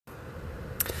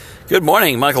Good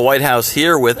morning, Michael Whitehouse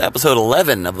here with episode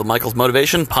 11 of the Michael's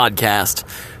Motivation Podcast.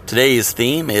 Today's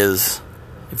theme is,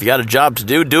 if you got a job to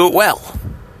do, do it well,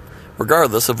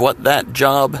 regardless of what that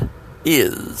job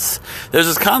is. There's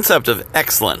this concept of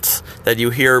excellence that you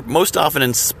hear most often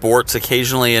in sports,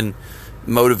 occasionally in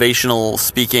motivational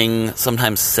speaking,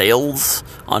 sometimes sales,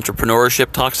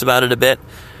 entrepreneurship talks about it a bit.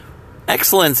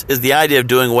 Excellence is the idea of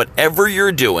doing whatever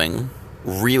you're doing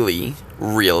really,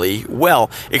 really well.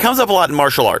 It comes up a lot in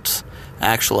martial arts,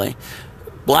 actually.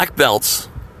 Black belts,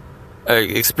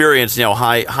 experienced,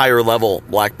 higher level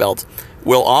black belts,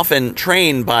 will often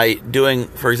train by doing,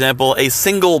 for example, a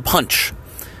single punch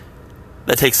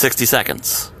that takes 60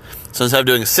 seconds. So instead of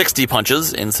doing 60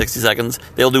 punches in 60 seconds,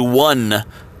 they'll do one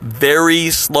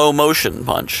very slow motion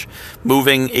punch,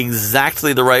 moving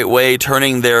exactly the right way,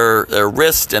 turning their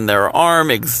wrist and their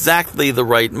arm exactly the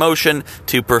right motion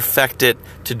to perfect it,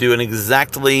 to do an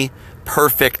exactly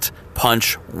perfect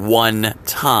punch one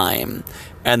time,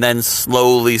 and then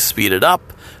slowly speed it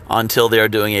up until they are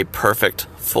doing a perfect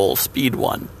full speed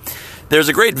one. There's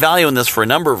a great value in this for a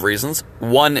number of reasons.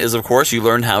 One is, of course, you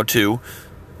learn how to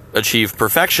achieve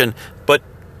perfection, but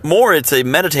more, it's a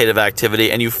meditative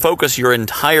activity, and you focus your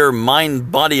entire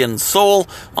mind, body, and soul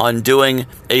on doing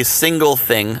a single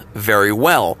thing very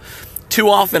well. Too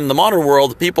often in the modern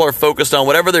world, people are focused on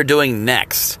whatever they're doing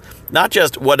next, not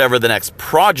just whatever the next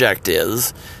project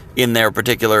is in their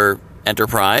particular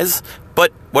enterprise,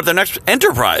 but what their next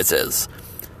enterprise is.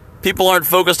 People aren't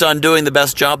focused on doing the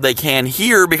best job they can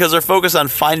here because they're focused on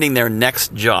finding their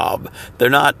next job. They're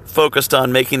not focused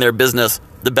on making their business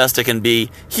the best it can be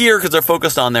here because they're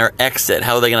focused on their exit.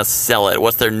 How are they going to sell it?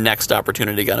 What's their next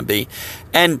opportunity going to be?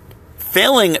 And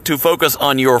failing to focus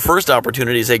on your first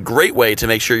opportunity is a great way to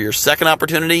make sure your second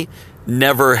opportunity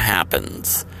never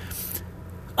happens.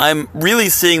 I'm really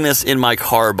seeing this in my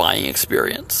car buying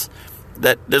experience.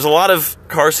 That there's a lot of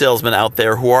car salesmen out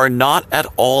there who are not at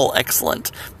all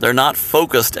excellent. They're not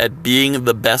focused at being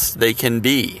the best they can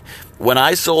be. When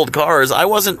I sold cars, I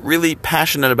wasn't really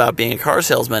passionate about being a car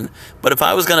salesman, but if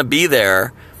I was going to be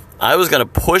there, I was going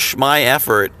to push my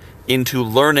effort into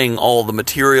learning all the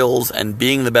materials and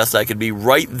being the best I could be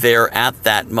right there at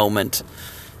that moment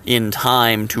in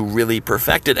time to really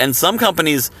perfect it. And some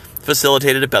companies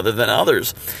facilitated it better than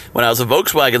others. When I was a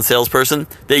Volkswagen salesperson,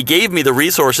 they gave me the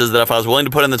resources that if I was willing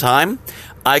to put in the time,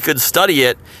 I could study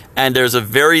it, and there's a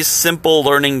very simple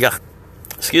learning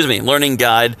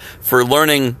guide for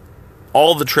learning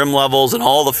all the trim levels and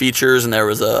all the features, and there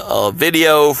was a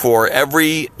video for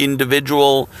every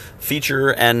individual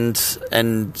feature and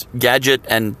gadget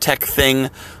and tech thing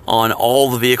on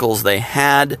all the vehicles they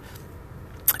had.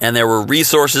 And there were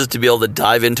resources to be able to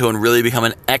dive into and really become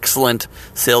an excellent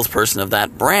salesperson of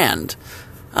that brand.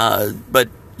 But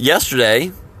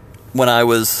yesterday, when I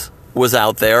was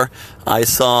out there, I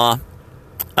saw,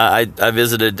 I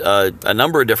visited a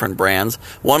number of different brands.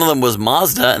 One of them was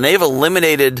Mazda, and they've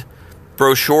eliminated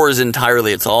brochures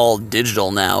entirely. It's all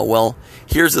digital now. Well,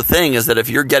 here's the thing, is that if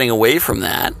you're getting away from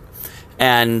that,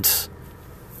 and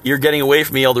you're getting away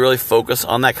from being able to really focus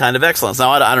on that kind of excellence.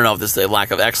 Now, I don't know if this is a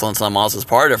lack of excellence on Mazda's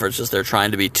part, or if it's just they're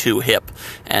trying to be too hip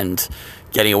and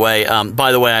getting away.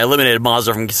 By the way, I eliminated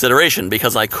Mazda from consideration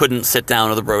because I couldn't sit down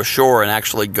with a brochure and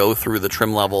actually go through the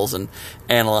trim levels and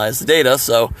analyze the data,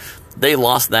 so they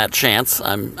lost that chance.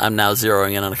 I'm now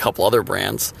zeroing in on a couple other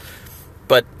brands.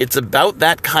 But it's about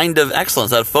that kind of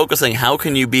excellence, that focusing, how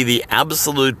can you be the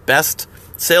absolute best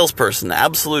salesperson, the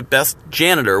absolute best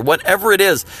janitor, whatever it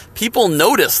is. People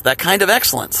notice that kind of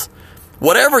excellence.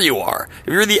 Whatever you are.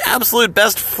 If you're the absolute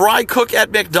best fry cook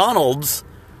at McDonald's,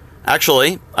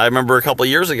 actually, I remember a couple of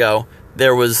years ago,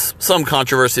 there was some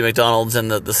controversy at McDonald's, and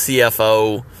the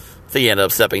CFO, I think he ended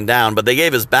up stepping down, but they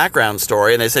gave his background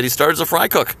story, and they said he started as a fry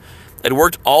cook and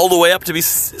worked all the way up to be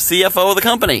CFO of the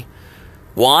company.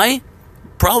 Why?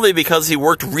 Probably because he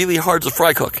worked really hard as a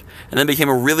fry cook, and then became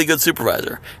a really good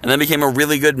supervisor, and then became a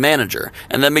really good manager,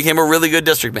 and then became a really good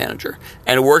district manager,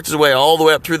 and worked his way all the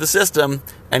way up through the system,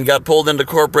 and got pulled into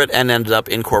corporate, and ended up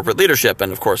in corporate leadership,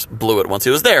 and of course blew it once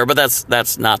he was there. But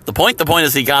that's not the point. The point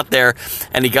is he got there,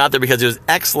 and he got there because he was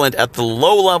excellent at the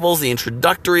low levels, the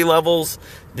introductory levels,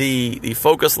 the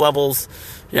focus levels.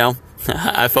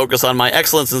 I focus on my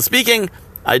excellence in speaking.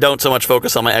 I don't so much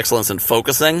focus on my excellence in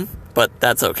focusing, but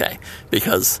that's okay,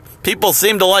 because people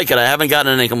seem to like it. I haven't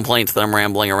gotten any complaints that I'm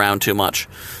rambling around too much.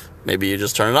 Maybe you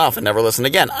just turn it off and never listen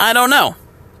again. I don't know.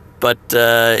 But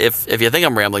if you think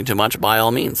I'm rambling too much, by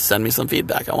all means, send me some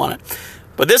feedback. I want it.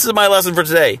 But this is my lesson for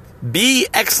today. Be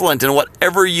excellent in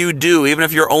whatever you do, even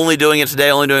if you're only doing it today,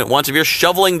 only doing it once. If you're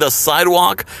shoveling the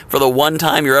sidewalk for the one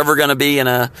time you're ever going to be in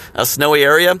a snowy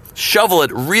area, shovel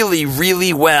it really,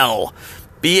 really well.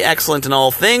 Be excellent in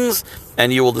all things,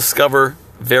 and you will discover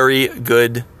very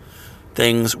good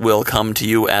things will come to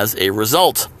you as a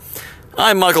result.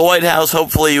 I'm Michael Whitehouse.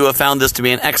 Hopefully you have found this to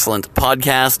be an excellent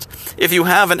podcast. If you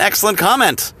have an excellent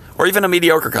comment, or even a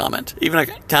mediocre comment, even a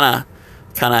kind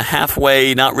of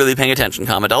halfway, not really paying attention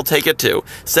comment, I'll take it too.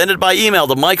 Send it by email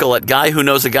to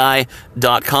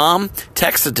michael@guywhoknowsaguy.com.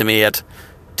 Text it to me at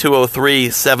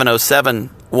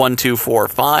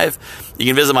 203-707-1245. You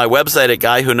can visit my website at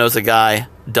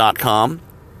guywhoknowsaguy.com.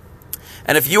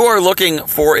 And if you are looking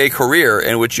for a career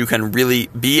in which you can really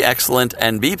be excellent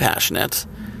and be passionate,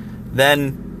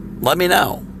 then let me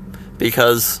know.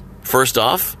 Because, first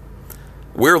off,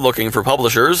 we're looking for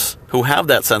publishers who have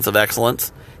that sense of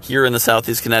excellence here in the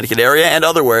Southeast Connecticut area and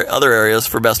other areas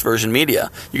for Best Version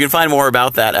Media. You can find more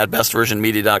about that at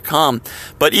bestversionmedia.com.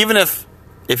 But even if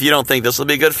you don't think this will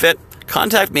be a good fit,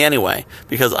 contact me anyway,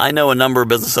 because I know a number of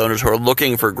business owners who are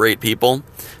looking for great people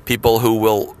who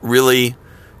will really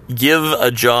give a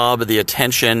job the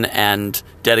attention and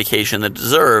dedication that it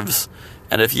deserves.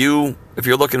 And if you're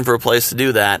looking for a place to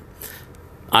do that,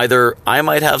 either I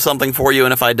might have something for you,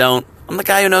 and if I don't, I'm the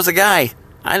guy who knows a guy.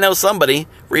 I know somebody.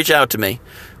 Reach out to me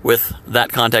with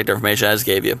that contact information I just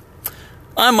gave you.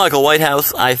 I'm Michael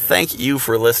Whitehouse. I thank you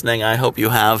for listening. I hope you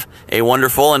have a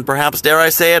wonderful and perhaps, dare I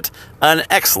say it, an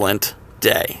excellent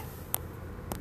day.